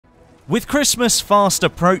With Christmas fast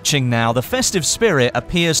approaching now, the festive spirit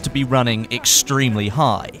appears to be running extremely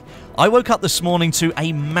high. I woke up this morning to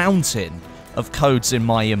a mountain of codes in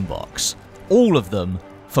my inbox, all of them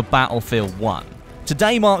for Battlefield 1.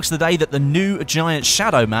 Today marks the day that the new Giant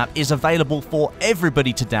Shadow map is available for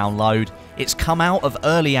everybody to download. It's come out of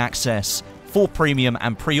early access for premium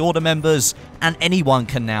and pre-order members, and anyone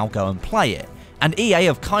can now go and play it. And EA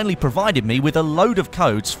have kindly provided me with a load of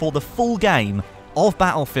codes for the full game of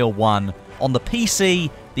Battlefield 1 on the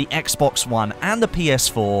PC, the Xbox One and the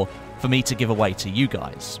PS4 for me to give away to you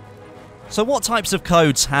guys. So what types of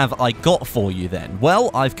codes have I got for you then?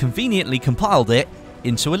 Well, I've conveniently compiled it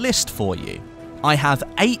into a list for you. I have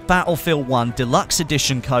 8 Battlefield 1 Deluxe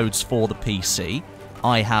Edition codes for the PC.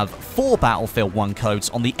 I have 4 Battlefield 1 codes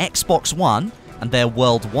on the Xbox One, and they're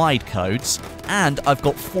worldwide codes. And I've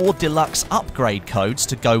got 4 Deluxe Upgrade codes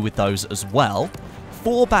to go with those as well.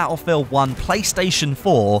 4 Battlefield 1 PlayStation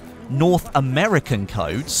 4 North American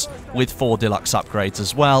codes with 4 Deluxe Upgrades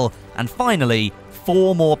as well. And finally,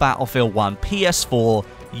 4 more Battlefield 1 PS4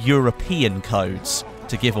 European codes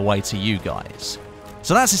to give away to you guys.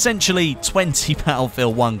 So that's essentially 20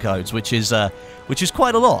 Battlefield 1 codes, which is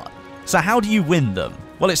quite a lot. So how do you win them?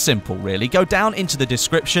 Well, it's simple really. Go down into the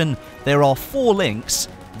description. There are 4 links,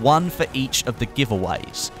 one for each of the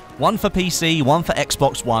giveaways. One for PC, one for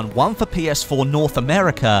Xbox One, one for PS4 North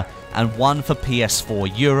America, and one for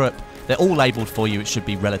PS4 Europe. They're all labelled for you. It should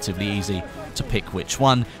be relatively easy to pick which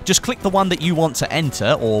one. Just click the one that you want to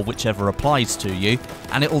enter, or whichever applies to you,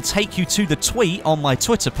 and it will take you to the tweet on my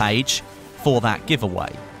Twitter page for that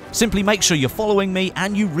giveaway. Simply make sure you're following me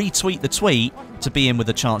and you retweet the tweet to be in with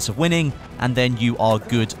a chance of winning, and then you are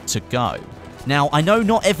good to go. Now, I know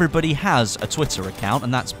not everybody has a Twitter account,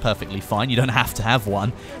 and that's perfectly fine. You don't have to have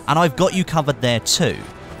one, and I've got you covered there too.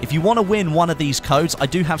 If you want to win one of these codes, I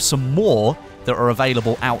do have some more that are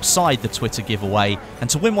available outside the Twitter giveaway, and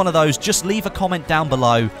to win one of those, just leave a comment down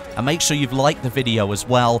below and make sure you've liked the video as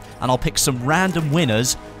well, and I'll pick some random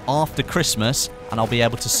winners after Christmas, and I'll be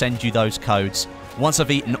able to send you those codes once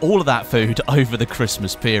I've eaten all of that food over the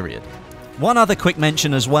Christmas period. One other quick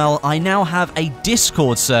mention as well, I now have a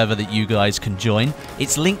Discord server that you guys can join.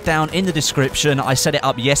 It's linked down in the description. I set it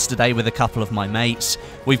up yesterday with a couple of my mates.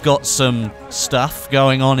 We've got some stuff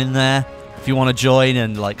going on in there. If you want to join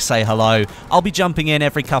and say hello, I'll be jumping in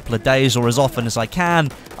every couple of days or as often as I can.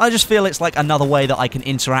 I just feel it's like another way that I can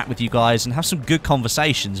interact with you guys and have some good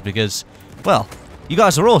conversations because, well, you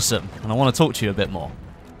guys are awesome and I want to talk to you a bit more.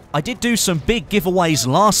 I did do some big giveaways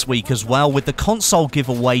last week as well, with the console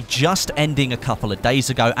giveaway just ending a couple of days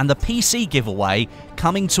ago and the PC giveaway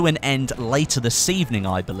coming to an end later this evening,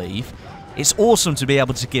 I believe. It's awesome to be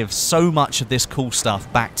able to give so much of this cool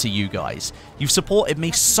stuff back to you guys. You've supported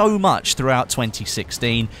me so much throughout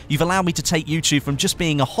 2016. You've allowed me to take YouTube from just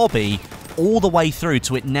being a hobby all the way through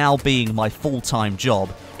to it now being my full-time job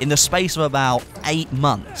in the space of about 8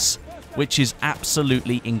 months, which is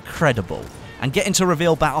absolutely incredible. And getting to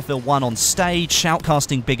reveal Battlefield 1 on stage,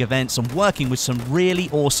 shoutcasting big events, and working with some really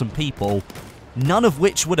awesome people, none of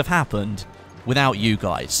which would have happened without you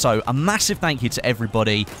guys. So a massive thank you to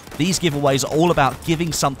everybody. These giveaways are all about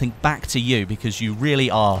giving something back to you because you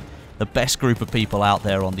really are the best group of people out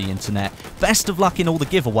there on the internet. Best of luck in all the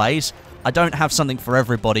giveaways. I don't have something for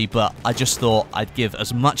everybody, but I just thought I'd give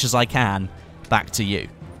as much as I can back to you.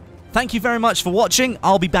 Thank you very much for watching.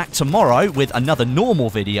 I'll be back tomorrow with another normal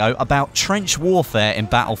video about trench warfare in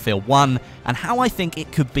Battlefield 1 and how I think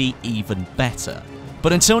it could be even better.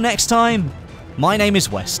 But until next time, my name is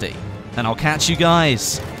Westie, and I'll catch you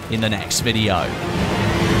guys in the next video.